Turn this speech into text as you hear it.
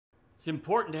It's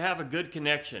important to have a good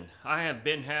connection. I have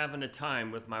been having a time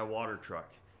with my water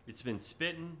truck. It's been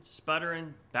spitting,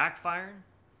 sputtering, backfiring.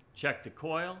 Checked the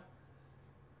coil,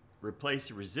 replaced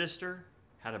the resistor,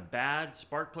 had a bad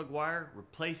spark plug wire,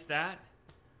 replaced that.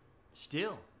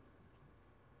 Still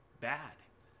bad.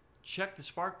 Checked the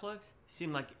spark plugs,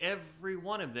 seemed like every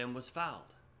one of them was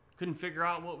fouled. Couldn't figure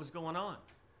out what was going on.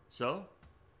 So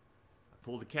I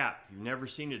pulled the cap. If you've never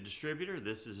seen a distributor,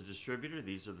 this is a distributor.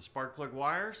 These are the spark plug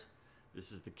wires.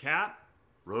 This is the cap,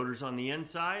 rotors on the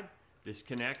inside. This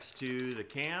connects to the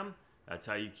cam. That's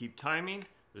how you keep timing.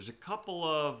 There's a couple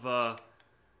of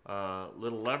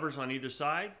little levers on either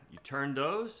side. You turn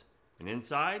those, and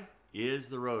inside is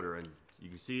the rotor. And you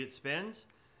can see it spins.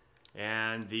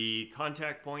 And the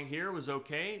contact point here was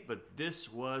okay, but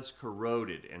this was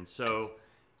corroded. And so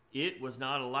it was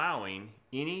not allowing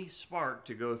any spark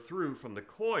to go through from the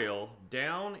coil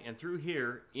down and through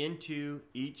here into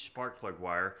each spark plug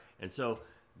wire. And so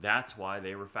that's why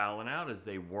they were fouling out, as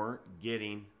they weren't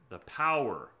getting the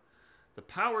power. The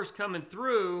power's coming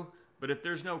through, but if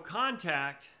there's no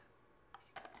contact,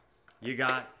 you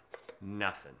got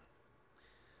nothing.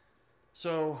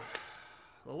 So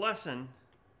the lesson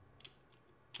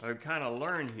I kind of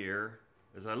learned here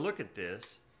as I look at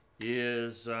this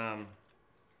is,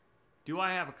 do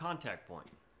I have a contact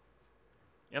point?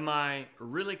 Am I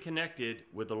really connected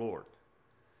with the Lord?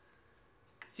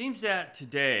 It seems that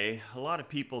today a lot of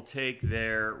people take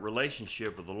their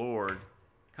relationship with the Lord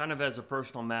kind of as a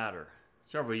personal matter.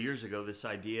 Several years ago, this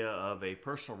idea of a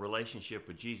personal relationship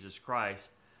with Jesus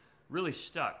Christ really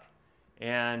stuck.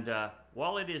 And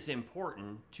while it is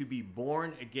important to be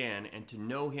born again and to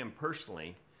know Him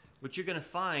personally, what you're going to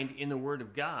find in the Word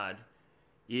of God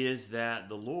is that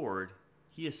the Lord,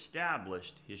 He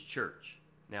established His church.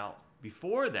 Now,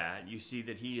 before that, you see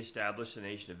that He established the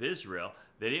nation of Israel,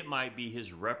 that it might be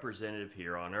His representative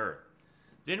here on earth.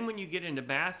 Then when you get into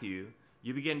Matthew,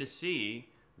 you begin to see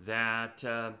that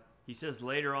He says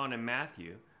later on in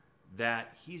Matthew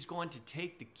that He's going to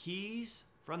take the keys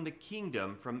from the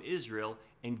kingdom from Israel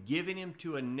and giving Him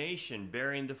to a nation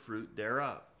bearing the fruit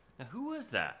thereof. Now, who was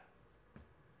that?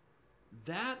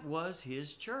 That was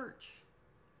His church.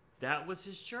 That was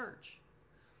His church.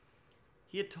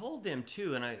 He had told them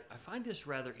too, and I find this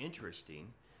rather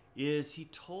interesting, is He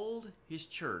told His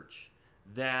church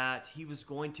that He was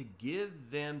going to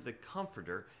give them the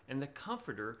Comforter, and the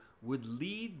Comforter would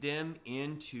lead them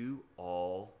into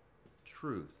all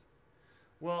truth.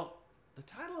 Well, the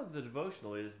title of the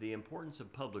devotional is The Importance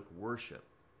of Public Worship.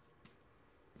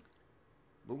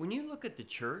 But when you look at the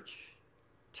church,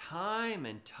 time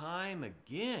and time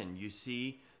again, you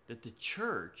see that the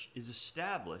church is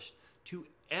established to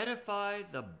edify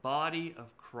the body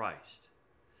of Christ.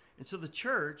 And so the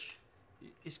church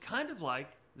is kind of like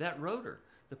that rotor.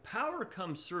 The power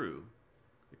comes through,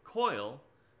 the coil,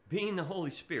 being the Holy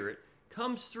Spirit,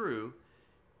 comes through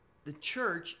the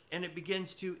church, and it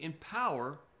begins to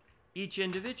empower each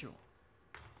individual.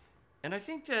 And I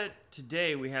think that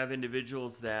today we have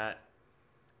individuals that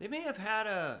they may have had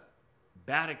a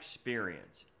bad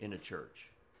experience in a church.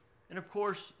 And of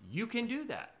course, you can do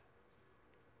that.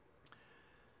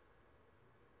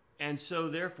 And so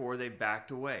therefore, they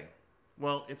backed away.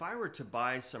 Well, if I were to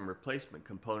buy some replacement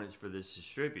components for this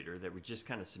distributor that were just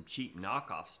kind of some cheap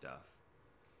knockoff stuff,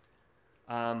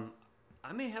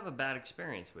 I may have a bad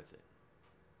experience with it.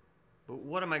 But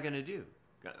what am I going to do?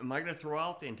 Am I going to throw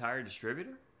out the entire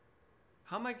distributor?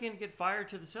 How am I going to get fire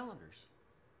to the cylinders?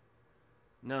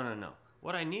 No.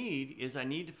 What I need is I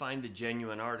need to find the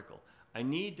genuine article. I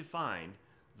need to find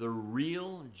the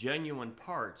real, genuine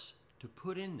parts to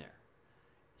put in there.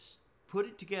 Put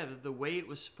it together the way it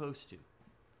was supposed to.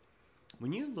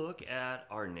 When you look at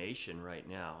our nation right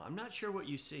now, I'm not sure what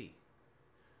you see,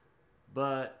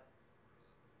 but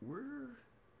we're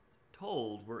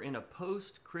told we're in a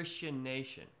post-Christian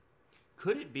nation.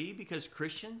 Could it be because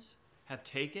Christians have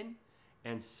taken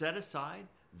and set aside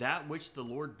that which the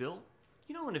Lord built?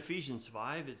 You know, in Ephesians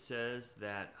 5, it says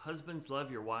that husbands,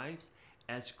 love your wives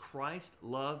as Christ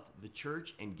loved the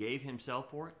church and gave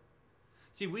Himself for it.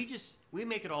 See, we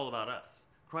make it all about us.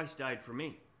 Christ died for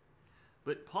me.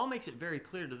 But Paul makes it very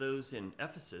clear to those in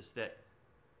Ephesus that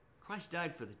Christ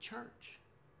died for the church.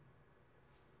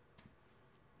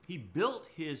 He built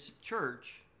His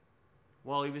church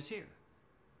while He was here.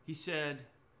 He said,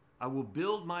 I will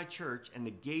build my church and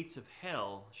the gates of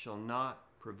hell shall not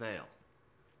prevail.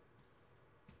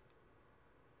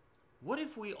 What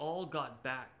if we all got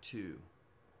back to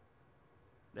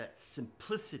that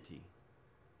simplicity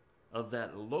of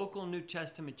that local New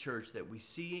Testament church that we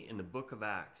see in the book of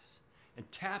Acts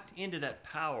and tapped into that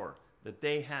power that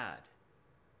they had?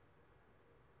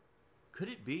 Could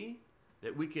it be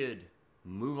that we could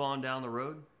move on down the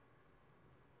road?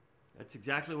 That's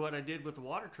exactly what I did with the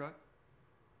water truck.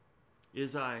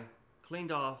 Is I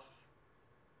cleaned off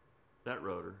that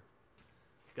rotor,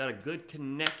 got a good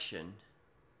connection,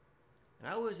 and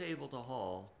I was able to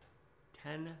haul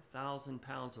 10,000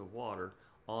 pounds of water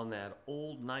on that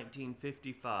old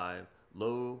 1955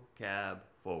 low cab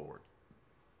forward.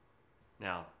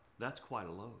 Now, that's quite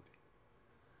a load.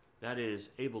 That is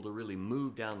able to really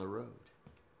move down the road.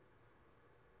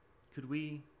 Could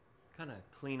we kind of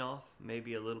clean off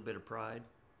maybe a little bit of pride?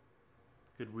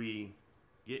 Could we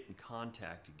get in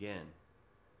contact again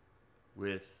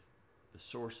with the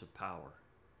source of power?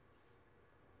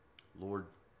 Lord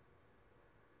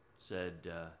said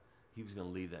he was going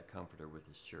to leave that comforter with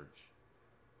his church.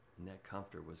 And that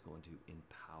comforter was going to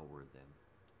empower them.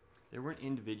 There weren't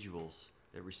individuals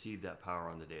that received that power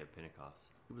on the day of Pentecost.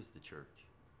 It was the church.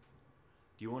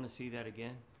 Do you want to see that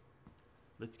again?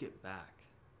 Let's get back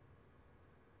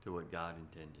to what God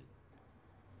intended.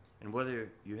 And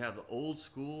whether you have the old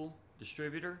school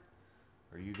distributor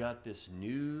or you got this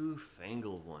new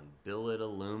fangled one, billet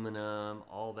aluminum,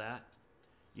 all that,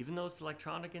 even though it's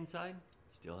electronic inside,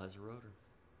 still has a rotor,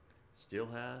 still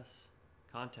has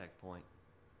contact point.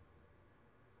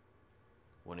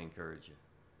 Want to encourage you.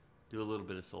 Do a little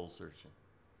bit of soul searching.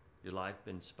 Your life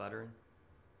been sputtering,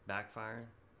 backfiring?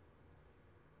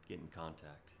 Get in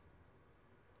contact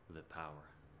with the power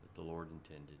that the Lord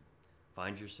intended.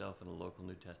 Find yourself in a local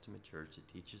New Testament church that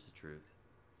teaches the truth.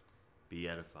 Be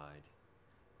edified.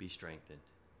 Be strengthened.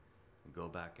 And go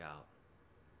back out.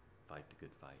 Fight the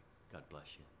good fight. God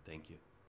bless you. Thank you.